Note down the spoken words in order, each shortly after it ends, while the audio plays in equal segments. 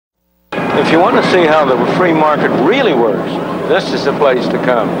If you want to see how the free market really works, this is the place to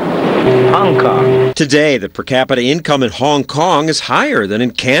come. Hong Kong. Today, the per capita income in Hong Kong is higher than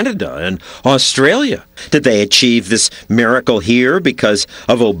in Canada and Australia. Did they achieve this miracle here because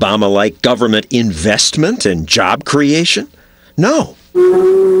of Obama-like government investment and job creation? No.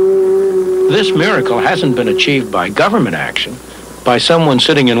 This miracle hasn't been achieved by government action, by someone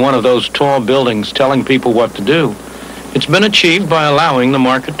sitting in one of those tall buildings telling people what to do. It's been achieved by allowing the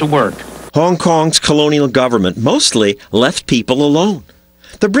market to work. Hong Kong's colonial government mostly left people alone.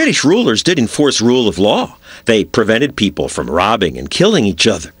 The British rulers did enforce rule of law. They prevented people from robbing and killing each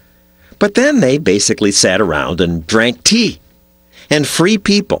other. But then they basically sat around and drank tea. And free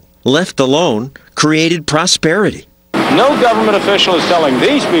people, left alone, created prosperity. No government official is telling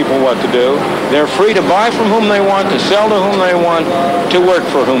these people what to do. They're free to buy from whom they want, to sell to whom they want, to work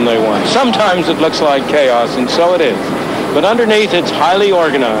for whom they want. Sometimes it looks like chaos, and so it is. But underneath, it's highly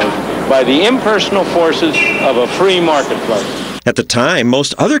organized by the impersonal forces of a free marketplace. At the time,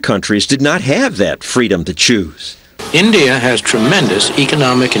 most other countries did not have that freedom to choose. India has tremendous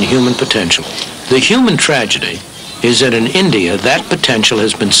economic and human potential. The human tragedy is that in India, that potential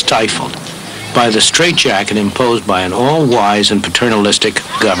has been stifled by the straitjacket imposed by an all-wise and paternalistic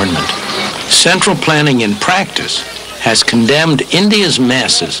government. Central planning in practice has condemned India's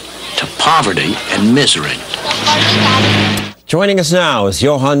masses to poverty and misery. Joining us now is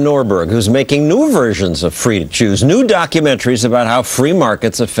Johan Norberg, who's making new versions of Free to Choose, new documentaries about how free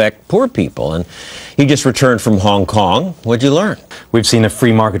markets affect poor people. And he just returned from Hong Kong. What'd you learn? We've seen a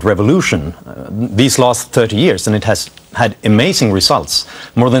free market revolution these last 30 years, and it has had amazing results.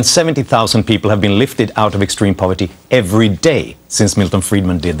 More than 70,000 people have been lifted out of extreme poverty every day since Milton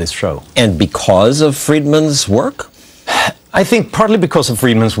Friedman did this show. And because of Friedman's work? I think partly because of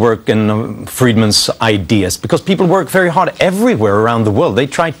Friedman's work and Friedman's ideas, because people work very hard everywhere around the world. They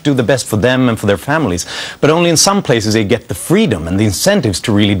try to do the best for them and for their families, but only in some places they get the freedom and the incentives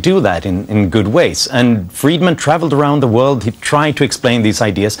to really do that in good ways. And Friedman traveled around the world, he tried to explain these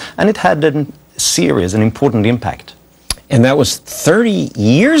ideas, and it had a serious and important impact. And that was 30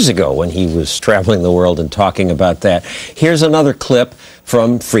 years ago when he was traveling the world and talking about that. Here's another clip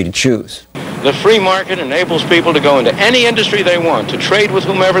from Free to Choose. The free market enables people to go into any industry they want, to trade with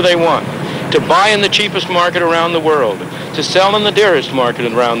whomever they want, to buy in the cheapest market around the world, to sell in the dearest market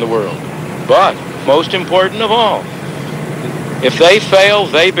around the world. But, most important of all, if they fail,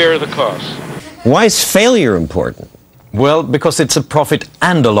 they bear the cost. Why is failure important? Well, because it's a profit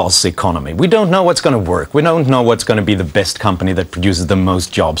and a loss economy. We don't know what's going to work. We don't know what's going to be the best company that produces the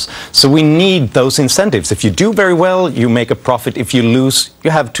most jobs. So we need those incentives. If you do very well, you make a profit. If you lose,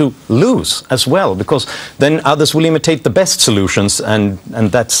 you have to lose as well, because then others will imitate the best solutions, and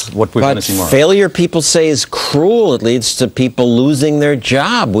that's what we're going to see more. But failure, people say, is cruel. It leads to people losing their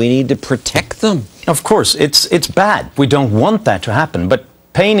job. We need to protect them. Of course, it's bad. We don't want that to happen, but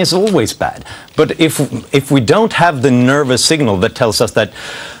pain is always bad. But if we don't have the nervous signal that tells us that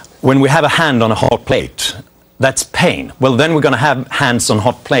when we have a hand on a hot plate, that's pain, well, then we're going to have hands on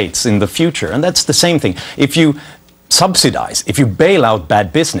hot plates in the future. And that's the same thing. If you subsidize, if you bail out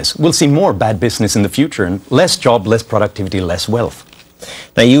bad business, we'll see more bad business in the future, and less job, less productivity, less wealth.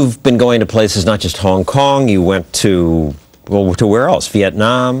 Now, you've been going to places, not just Hong Kong, you went to, well, to where else?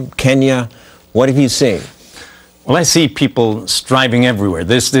 Vietnam, Kenya. What have you seen? Well, I see people striving everywhere.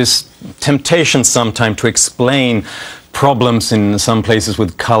 There's this temptation sometimes to explain problems in some places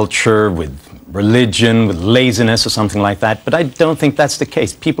with culture, with religion, with laziness or something like that. But I don't think that's the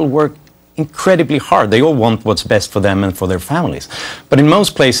case. People work incredibly hard. They all want what's best for them and for their families. But in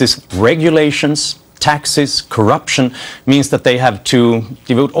most places, regulations, taxes, corruption means that they have to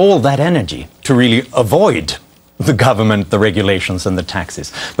devote all that energy to really avoid the government, the regulations and the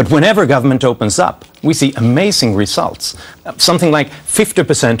taxes. But whenever government opens up, we see amazing results. Something like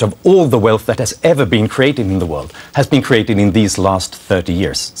 50% of all the wealth that has ever been created in the world has been created in these last 30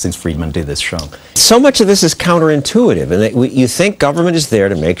 years since Friedman did this show. So much of this is counterintuitive, and you think government is there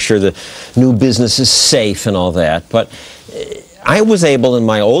to make sure the new business is safe and all that, but I was able in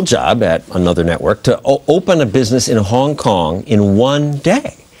my old job at another network to open a business in Hong Kong in one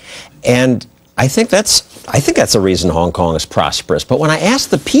day. And I think that's a reason Hong Kong is prosperous. But when I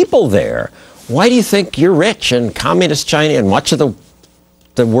asked the people there, why do you think you're rich and communist China and much of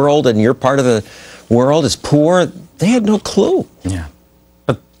the world and your part of the world is poor, they had no clue. Yeah.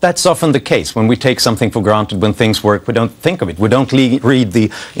 But That's often the case. When we take something for granted, when things work, we don't think of it. We don't read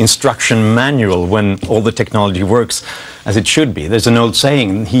the instruction manual when all the technology works as it should be. There's an old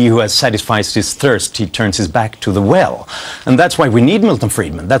saying, he who has satisfied his thirst, he turns his back to the well. And that's why we need Milton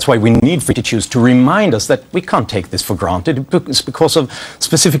Friedman. That's why we need Free to Choose to remind us that we can't take this for granted. It's because of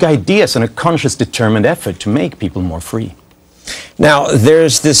specific ideas and a conscious, determined effort to make people more free. Now,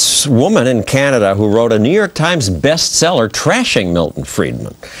 there's this woman in Canada who wrote a New York Times bestseller trashing Milton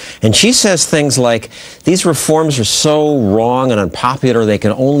Friedman. And she says things like, these reforms are so wrong and unpopular, they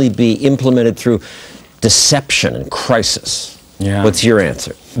can only be implemented through deception and crisis. Yeah. What's your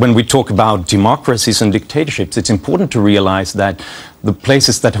answer? When we talk about democracies and dictatorships, it's important to realize that the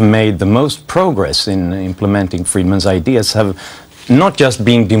places that have made the most progress in implementing Friedman's ideas have not just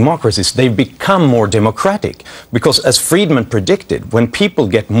being democracies, they've become more democratic. Because as Friedman predicted, when people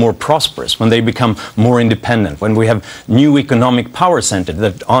get more prosperous, when they become more independent, when we have new economic power centers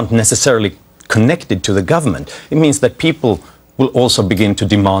that aren't necessarily connected to the government, it means that people will also begin to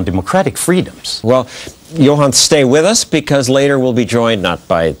demand democratic freedoms. Well, Johan, stay with us, because later we'll be joined not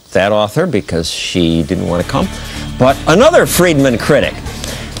by that author, because she didn't want to come, but another Friedman critic.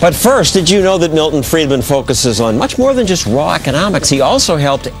 But first, did you know that Milton Friedman focuses on much more than just raw economics? He also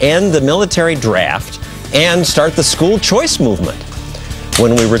helped end the military draft and start the school choice movement.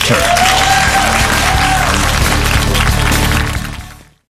 When we return.